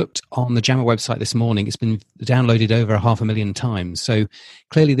think I looked on the JAMA website this morning. It's been downloaded over 500,000 times. So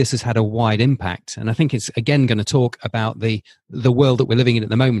clearly this has had a wide impact. And I think it's, again, going to talk about the world that we're living in at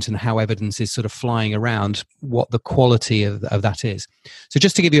the moment and how evidence is sort of flying around, what the quality of that is. So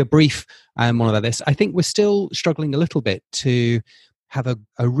just to give you a brief one about this, I think we're still struggling a little bit to have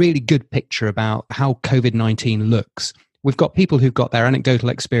a really good picture about how COVID-19 looks. We've got people who've got their anecdotal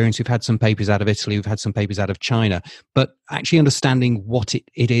experience, who've had some papers out of Italy, who've had some papers out of China, but actually understanding what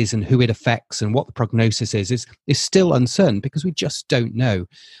it is and who it affects and what the prognosis is still uncertain because we just don't know.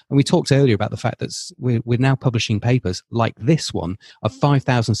 And we talked earlier about the fact that we're now publishing papers like this one of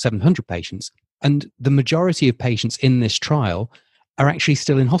 5,700 patients, and the majority of patients in this trial are actually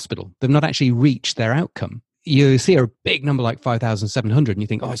still in hospital. They've not actually reached their outcome. You see a big number like 5,700 and you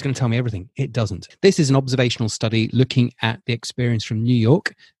think, it's going to tell me everything. It doesn't. This is an observational study looking at the experience from New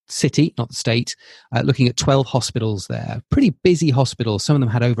York City, not the state, looking at 12 hospitals there. Pretty busy hospitals. Some of them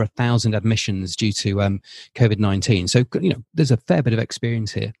had over 1,000 admissions due to COVID-19. So, there's a fair bit of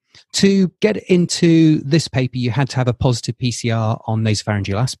experience here. To get into this paper, you had to have a positive PCR on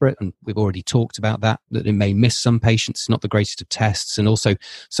nasopharyngeal aspirate, and we've already talked about that it may miss some patients, not the greatest of tests, and also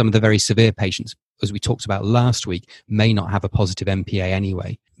some of the very severe patients, as we talked about last week, may not have a positive MPA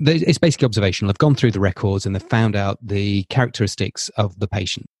anyway. It's basically observational. They've gone through the records and they've found out the characteristics of the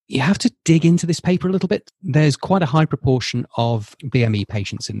patient. You have to dig into this paper a little bit. There's quite a high proportion of BME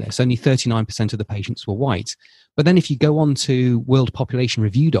patients in this. Only 39% of the patients were white. But then if you go on to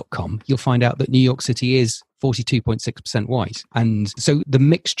worldpopulationreview.com, you'll find out that New York City is 42.6% white. And so the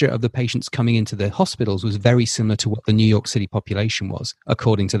mixture of the patients coming into the hospitals was very similar to what the New York City population was,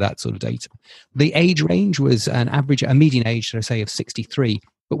 according to that sort of data. The age range was a median age, should I say, of 63,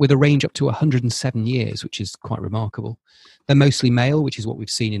 but with a range up to 107 years, which is quite remarkable. They're mostly male, which is what we've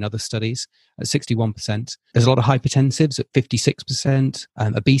seen in other studies, at 61%. There's a lot of hypertensives at 56%,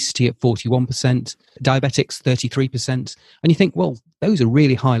 obesity at 41%, diabetics 33%. And you think, well, those are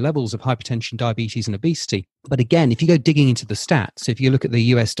really high levels of hypertension, diabetes, and obesity. But again, if you go digging into the stats, if you look at the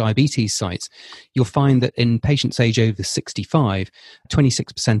US diabetes sites, you'll find that in patients age over 65,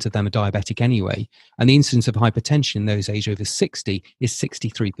 26% of them are diabetic anyway. And the incidence of hypertension in those age over 60 is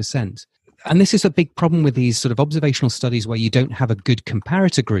 63%. And this is a big problem with these sort of observational studies where you don't have a good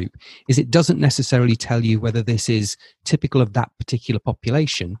comparator group, is it doesn't necessarily tell you whether this is typical of that particular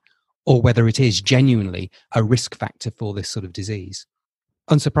population or whether it is genuinely a risk factor for this sort of disease.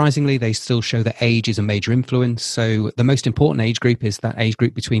 Unsurprisingly, they still show that age is a major influence. So the most important age group is that age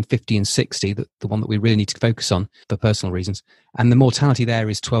group between 50 and 60, the one that we really need to focus on for personal reasons. And the mortality there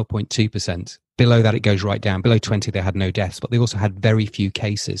is 12.2%. Below that, it goes right down. Below 20, they had no deaths, but they also had very few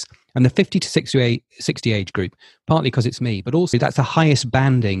cases. And the 50 to 60 age group, partly because it's me, but also that's the highest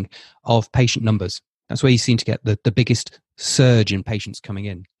banding of patient numbers. That's where you seem to get the biggest surge in patients coming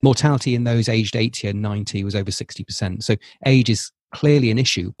in. Mortality in those aged 80 and 90 was over 60%. So age is clearly an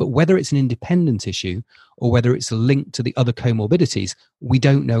issue, but whether it's an independent issue or whether it's linked to the other comorbidities, we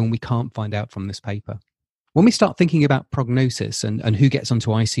don't know and we can't find out from this paper. When we start thinking about prognosis and who gets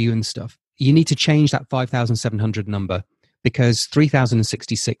onto ICU and stuff, you need to change that 5,700 number because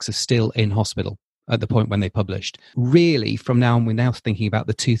 3,066 are still in hospital at the point when they published. Really, from now on, we're now thinking about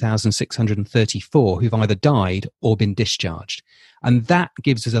the 2,634 who've either died or been discharged. And that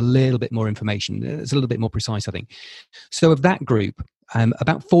gives us a little bit more information. It's a little bit more precise, I think. So of that group,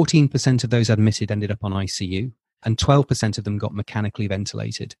 about 14% of those admitted ended up on ICU, and 12% of them got mechanically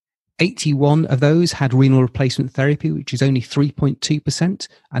ventilated. 81 of those had renal replacement therapy, which is only 3.2%.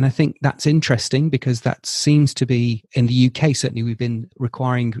 And I think that's interesting because that seems to be, in the UK, certainly we've been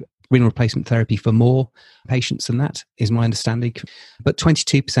requiring renal replacement therapy for more patients than that, is my understanding. But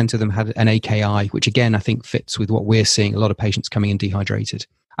 22% of them had an AKI, which again, I think fits with what we're seeing, a lot of patients coming in dehydrated.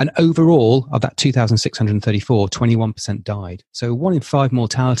 And overall, of that 2,634, 21% died. So 1 in 5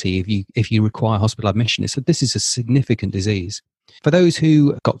 mortality if you require hospital admission. So this is a significant disease. For those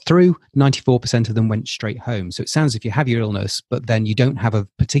who got through, 94% of them went straight home. So it sounds as if you have your illness, but then you don't have a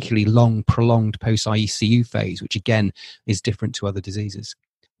particularly long, prolonged post-ICU phase, which again is different to other diseases.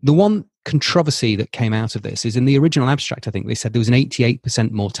 The one controversy that came out of this is in the original abstract, I think they said there was an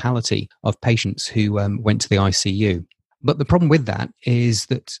 88% mortality of patients who went to the ICU. But the problem with that is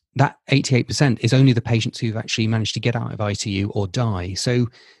that 88% is only the patients who've actually managed to get out of ICU or die. So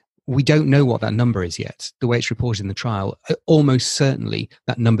we don't know what that number is yet. The way it's reported in the trial, almost certainly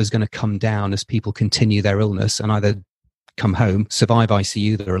that number is going to come down as people continue their illness and either come home, survive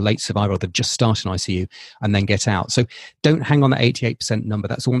ICU, they're a late survivor, or they've just started ICU, and then get out. So don't hang on that 88% number.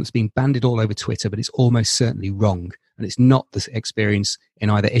 That's the one that's being bandied all over Twitter, but it's almost certainly wrong. And it's not the experience in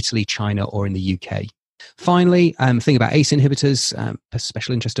either Italy, China, or in the UK. Finally, thing about ACE inhibitors, a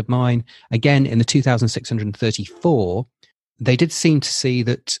special interest of mine. Again, in the 2,634, they did seem to see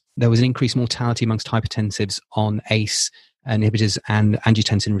that there was an increased mortality amongst hypertensives on ACE inhibitors and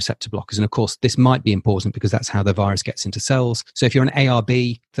angiotensin receptor blockers. And of course, this might be important because that's how the virus gets into cells. So if you're an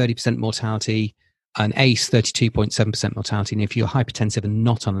ARB, 30% mortality, an ACE, 32.7% mortality. And if you're hypertensive and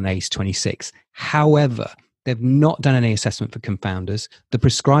not on an ACE, 26. However, they've not done any assessment for confounders. The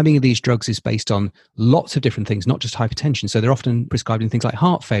prescribing of these drugs is based on lots of different things, not just hypertension. So they're often prescribing things like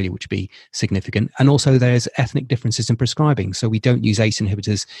heart failure, which would be significant. And also there's ethnic differences in prescribing. So we don't use ACE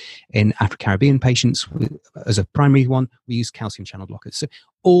inhibitors in Afro-Caribbean patients as a primary one. We use calcium channel blockers. So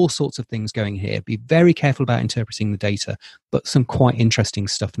all sorts of things going here. Be very careful about interpreting the data, but some quite interesting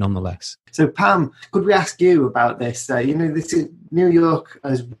stuff nonetheless. So Pam, could we ask you about this? This is New York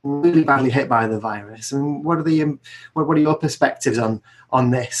is really badly hit by the virus, and what are your perspectives on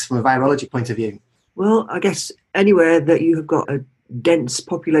this from a virology point of view? Well, I guess anywhere that you have got a dense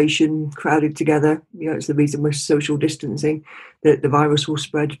population crowded together, it's the reason we're social distancing, that the virus will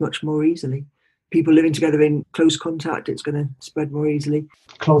spread much more easily. People living together in close contact, it's going to spread more easily.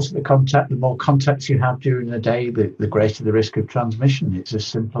 Closer the contact, the more contacts you have during the day, the greater the risk of transmission. It's as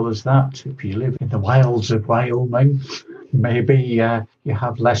simple as that. If you live in the wilds of Wyoming, maybe you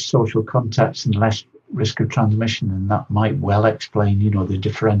have less social contacts and less risk of transmission, and that might well explain, the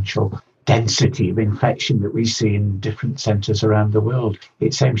differential density of infection that we see in different centres around the world.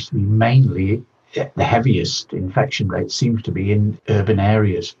 It seems to be mainly the heaviest infection rate seems to be in urban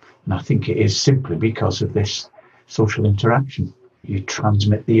areas. And I think it is simply because of this social interaction. You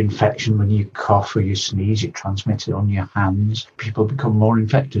transmit the infection when you cough or you sneeze, you transmit it on your hands. People become more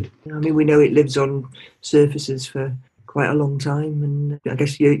infected. We know it lives on surfaces for quite a long time. And I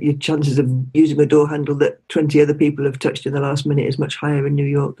guess your chances of using a door handle that 20 other people have touched in the last minute is much higher in New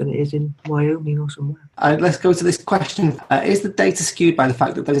York than it is in Wyoming or somewhere. Let's go to this question. Is the data skewed by the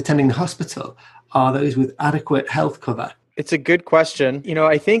fact that those attending the hospital are those with adequate health cover? It's a good question.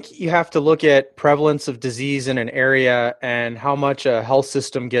 I think you have to look at prevalence of disease in an area and how much a health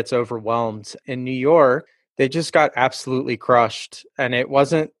system gets overwhelmed. In New York, they just got absolutely crushed. And it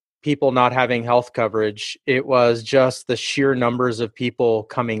wasn't people not having health coverage. It was just the sheer numbers of people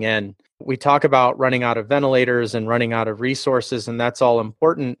coming in. We talk about running out of ventilators and running out of resources, and that's all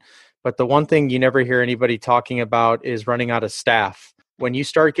important. But the one thing you never hear anybody talking about is running out of staff. when you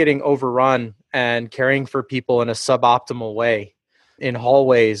start getting overrun and caring for people in a suboptimal way in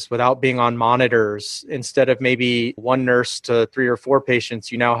hallways without being on monitors, instead of maybe one nurse to 3 or 4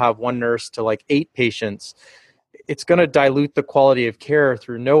 patients, you now have one nurse to like 8 patients. It's going to dilute the quality of care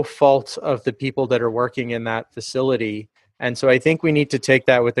through no fault of the people that are working in that facility. And so I think we need to take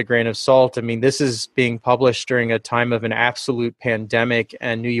that with a grain of salt. I mean, this is being published during a time of an absolute pandemic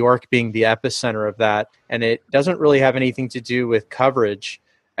and New York being the epicenter of that. And it doesn't really have anything to do with coverage.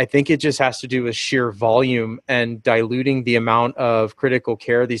 I think it just has to do with sheer volume and diluting the amount of critical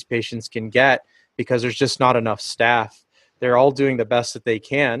care these patients can get because there's just not enough staff. They're all doing the best that they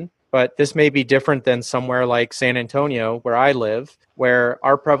can. But this may be different than somewhere like San Antonio, where I live, where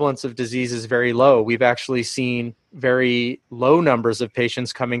our prevalence of disease is very low. We've actually seen very low numbers of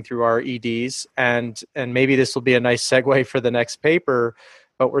patients coming through our EDs. And maybe this will be a nice segue for the next paper,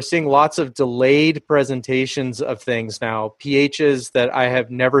 but we're seeing lots of delayed presentations of things now, PHs that I have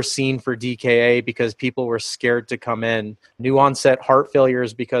never seen for DKA because people were scared to come in, new onset heart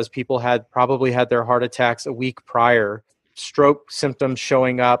failures because people had probably had their heart attacks a week prior, stroke symptoms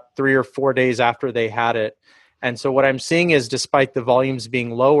showing up 3 or 4 days after they had it. And so what I'm seeing is despite the volumes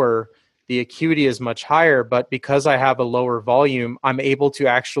being lower, the acuity is much higher, but because I have a lower volume, I'm able to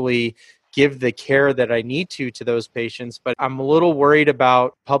actually give the care that I need to those patients. But I'm a little worried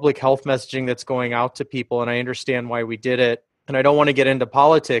about public health messaging that's going out to people, and I understand why we did it. And I don't want to get into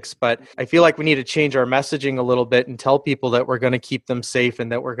politics, but I feel like we need to change our messaging a little bit and tell people that we're going to keep them safe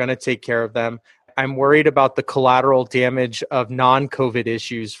and that we're going to take care of them. I'm worried about the collateral damage of non-COVID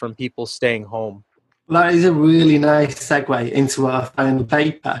issues from people staying home. Well, that is a really nice segue into our final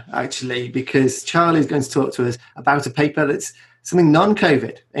paper, actually, because Charlie's going to talk to us about a paper that's something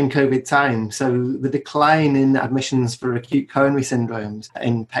non-COVID in COVID time. So the decline in admissions for acute coronary syndromes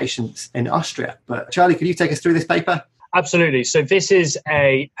in patients in Austria. But Charlie, could you take us through this paper? Absolutely. So this is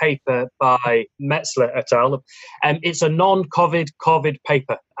a paper by Metzler et al. And it's a non-COVID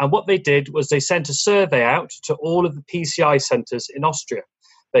paper. And what they did was they sent a survey out to all of the PCI centres in Austria.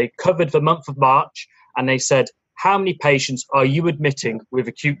 They covered the month of March and they said, how many patients are you admitting with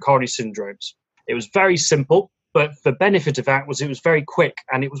acute coronary syndromes? It was very simple, but the benefit of that was it was very quick.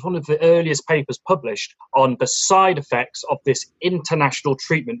 And it was one of the earliest papers published on the side effects of this international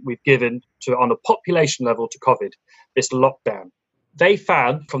treatment we've given to on a population level to COVID, this lockdown. They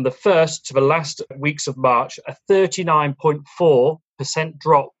found from the first to the last weeks of March, a 39.4%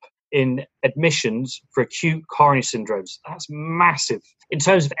 drop in admissions for acute coronary syndromes. That's massive. In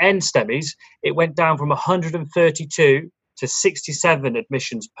terms of NSTEMIs, it went down from 132 to 67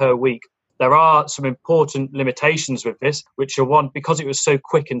 admissions per week. There are some important limitations with this, which are one, because it was so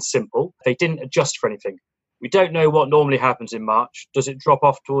quick and simple, they didn't adjust for anything. We don't know what normally happens in March. Does it drop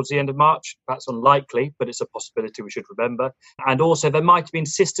off towards the end of March? That's unlikely, but it's a possibility we should remember. And also there might have been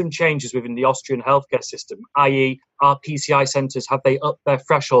system changes within the Austrian healthcare system, i.e. our PCI centres, have they upped their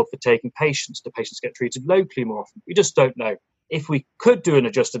threshold for taking patients? Do patients get treated locally more often? We just don't know. If we could do an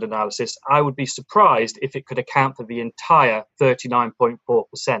adjusted analysis, I would be surprised if it could account for the entire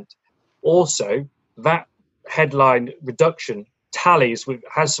 39.4%. Also, that headline reduction tallies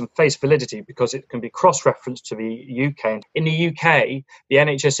has some face validity because it can be cross-referenced to the UK. In the UK, the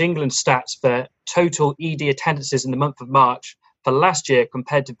NHS England stats for total ED attendances in the month of March for last year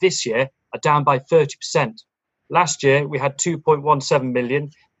compared to this year are down by 30%. Last year, we had 2.17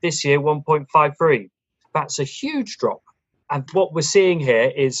 million. This year, 1.53. That's a huge drop. And what we're seeing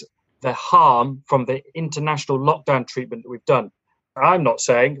here is the harm from the international lockdown treatment that we've done. I'm not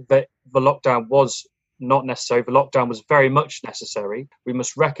saying that the lockdown was not necessary. The lockdown was very much necessary. We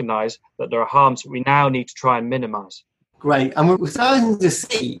must recognise that there are harms that we now need to try and minimise. Great. And we're starting to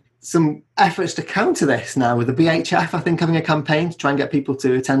see some efforts to counter this now with the BHF, I think, having a campaign to try and get people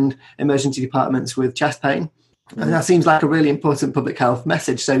to attend emergency departments with chest pain. And that seems like a really important public health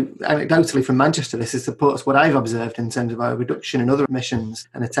message. So anecdotally from Manchester, this supports what I've observed in terms of our reduction in other admissions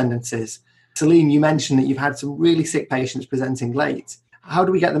and attendances. Celine, you mentioned that you've had some really sick patients presenting late. How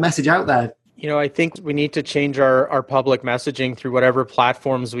do we get the message out there? You know, I think we need to change our public messaging through whatever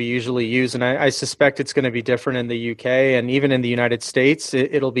platforms we usually use. And I suspect it's going to be different in the UK and even in the United States.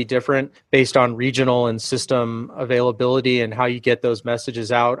 It'll be different based on regional and system availability and how you get those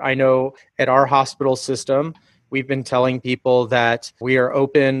messages out. I know at our hospital system, we've been telling people that we are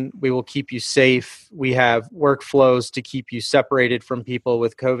open, we will keep you safe. We have workflows to keep you separated from people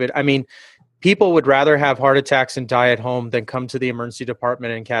with COVID. I mean, people would rather have heart attacks and die at home than come to the emergency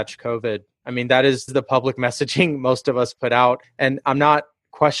department and catch COVID. I mean, that is the public messaging most of us put out. And I'm not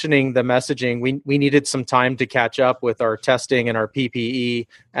questioning the messaging. We needed some time to catch up with our testing and our PPE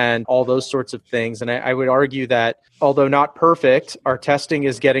and all those sorts of things. And I would argue that although not perfect, our testing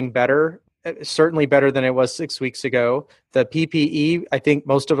is getting better. Certainly better than it was 6 weeks ago. The PPE, I think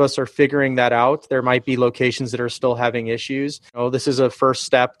most of us are figuring that out. There might be locations that are still having issues. This is a first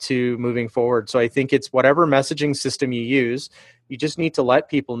step to moving forward. So I think it's whatever messaging system you use, you just need to let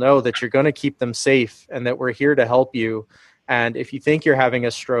people know that you're going to keep them safe and that we're here to help you. And if you think you're having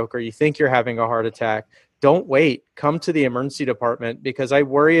a stroke or you think you're having a heart attack, don't wait. Come to the emergency department, because I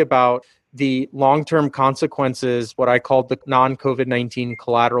worry about the long-term consequences, what I called the non-COVID-19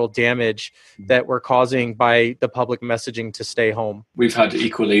 collateral damage that we're causing by the public messaging to stay home. We've had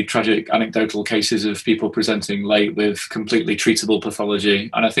equally tragic anecdotal cases of people presenting late with completely treatable pathology.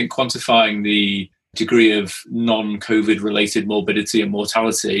 And I think quantifying the degree of non-COVID related morbidity and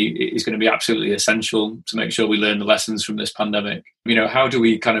mortality is going to be absolutely essential to make sure we learn the lessons from this pandemic. How do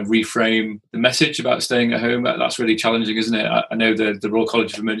we kind of reframe the message about staying at home? That's really challenging, isn't it? I know the Royal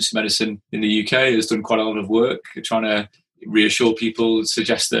College of Emergency Medicine in the UK has done quite a lot of work trying to reassure people,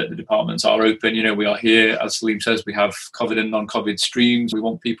 suggest that the departments are open. We are here, as Salim says, we have COVID and non-COVID streams. We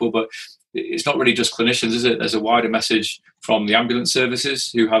want people, but it's not really just clinicians, is it? There's a wider message from the ambulance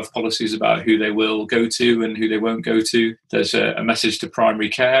services who have policies about who they will go to and who they won't go to. There's a message to primary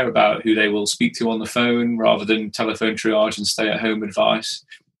care about who they will speak to on the phone rather than telephone triage and stay-at-home advice.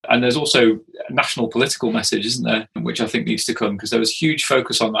 And there's also a national political message, isn't there, which I think needs to come, because there was huge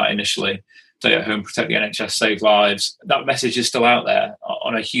focus on that initially. Stay at home, protect the NHS, save lives. That message is still out there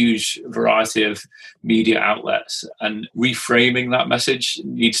on a huge variety of media outlets. And reframing that message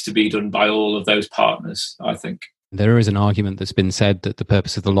needs to be done by all of those partners, I think. There is an argument that's been said that the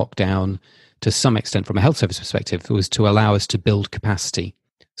purpose of the lockdown, to some extent from a health service perspective, was to allow us to build capacity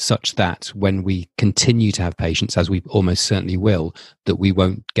such that when we continue to have patients, as we almost certainly will, that we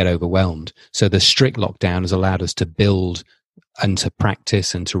won't get overwhelmed. So the strict lockdown has allowed us to build and to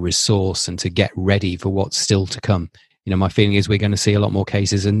practice and to resource and to get ready for what's still to come. My feeling is we're going to see a lot more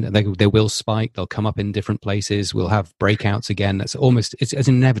cases, and they will spike. They'll come up in different places. We'll have breakouts again. It's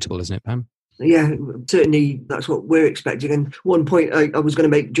inevitable, isn't it, Pam? Yeah, certainly that's what we're expecting. And one point I was going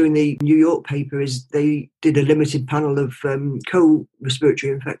to make during the New York paper is they did a limited panel of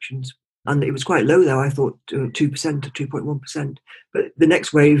co-respiratory infections. And it was quite low, though. I thought 2% or 2.1%. But the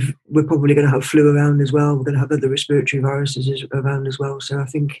next wave, we're probably going to have flu around as well. We're going to have other respiratory viruses around as well. So I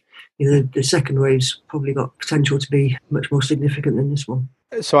think the second wave's probably got potential to be much more significant than this one.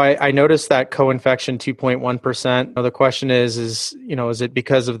 So I noticed that co-infection 2.1%. The question is it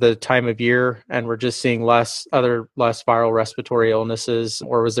because of the time of year and we're just seeing less viral respiratory illnesses,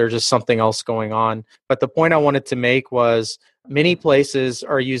 or was there just something else going on? But the point I wanted to make was many places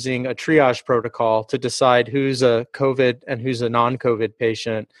are using a triage protocol to decide who's a COVID and who's a non-COVID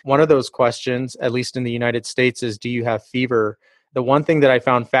patient. One of those questions, at least in the United States, is, do you have fever? The one thing that I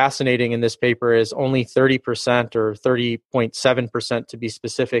found fascinating in this paper is only 30% or 30.7% to be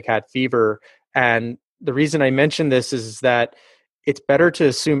specific had fever. And the reason I mention this is that it's better to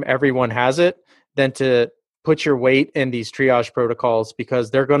assume everyone has it than to put your weight in these triage protocols, because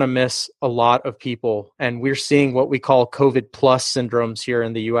they're going to miss a lot of people. And we're seeing what we call COVID plus syndromes here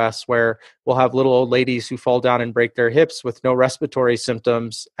in the US, where we'll have little old ladies who fall down and break their hips with no respiratory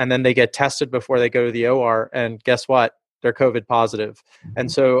symptoms. And then they get tested before they go to the OR. And guess what? They're COVID positive.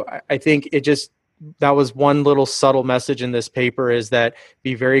 And so I think that was one little subtle message in this paper, is that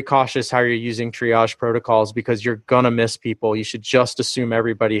be very cautious how you're using triage protocols, because you're going to miss people. You should just assume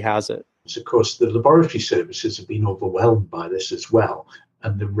everybody has it. Of course, the laboratory services have been overwhelmed by this as well.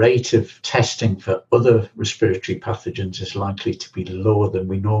 And the rate of testing for other respiratory pathogens is likely to be lower than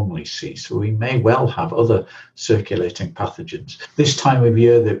we normally see. So we may well have other circulating pathogens. This time of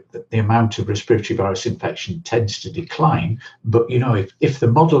year, the amount of respiratory virus infection tends to decline. But, if the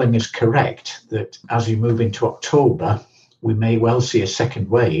modelling is correct, that as we move into October, we may well see a second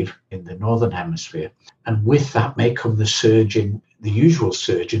wave in the Northern Hemisphere. And with that may come the usual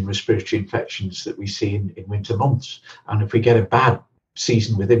surge in respiratory infections that we see in winter months. And if we get a bad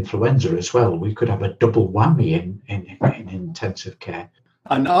season with influenza as well, we could have a double whammy in intensive care.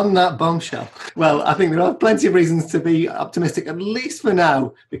 And on that bombshell, well, I think there are plenty of reasons to be optimistic, at least for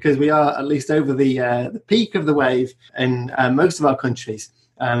now, because we are at least over the peak of the wave in most of our countries.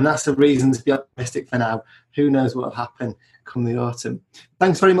 And that's the reason to be optimistic for now. Who knows what will happen come the autumn.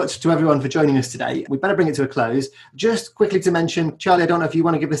 Thanks very much to everyone for joining us today. We better bring it to a close. Just quickly to mention, Charlie, I don't know if you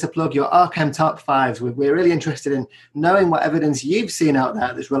want to give this a plug, your RChem Top 5s. We're really interested in knowing what evidence you've seen out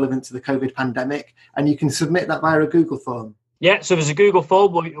there that's relevant to the COVID pandemic, and you can submit that via a Google form. Yeah, so there's a Google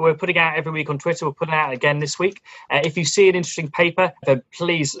form we're putting out every week on Twitter. We'll put it out again this week. If you see an interesting paper, then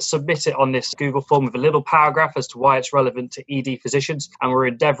please submit it on this Google form with a little paragraph as to why it's relevant to ED physicians. And we're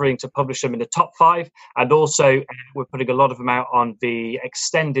endeavouring to publish them in the top 5. And also, we're putting a lot of them out on the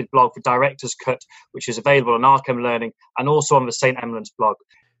extended blog for Director's Cut, which is available on Arkham Learning, and also on the St. Emlyn's blog.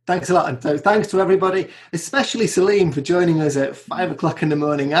 Thanks a lot. And so thanks to everybody, especially Salim for joining us at 5 o'clock in the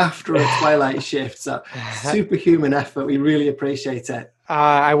morning after a twilight shift. So superhuman effort. We really appreciate it.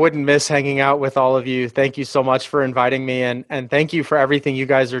 I wouldn't miss hanging out with all of you. Thank you so much for inviting me. And thank you for everything you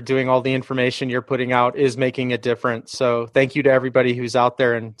guys are doing. All the information you're putting out is making a difference. So thank you to everybody who's out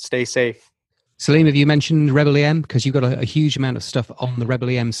there, and stay safe. Salim, have you mentioned Rebel EM? Because you've got a huge amount of stuff on the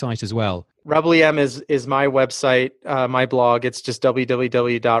Rebel EM site as well. Rebel EM is my website, my blog. It's just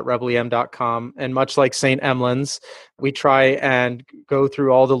www.rebelem.com. And much like St. Emlyn's, we try and go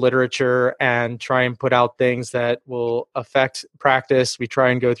through all the literature and try and put out things that will affect practice. We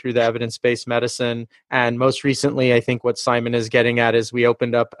try and go through the evidence-based medicine. And most recently, I think what Simon is getting at is we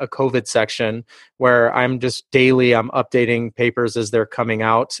opened up a COVID section where I'm updating papers as they're coming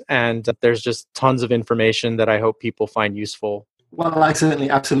out. And there's just tons of information that I hope people find useful. Well, I certainly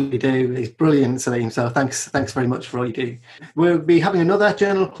absolutely do. It's brilliant, Salim. So thanks very much for all you do. We'll be having another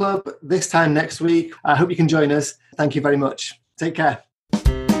journal club this time next week. I hope you can join us. Thank you very much. Take care.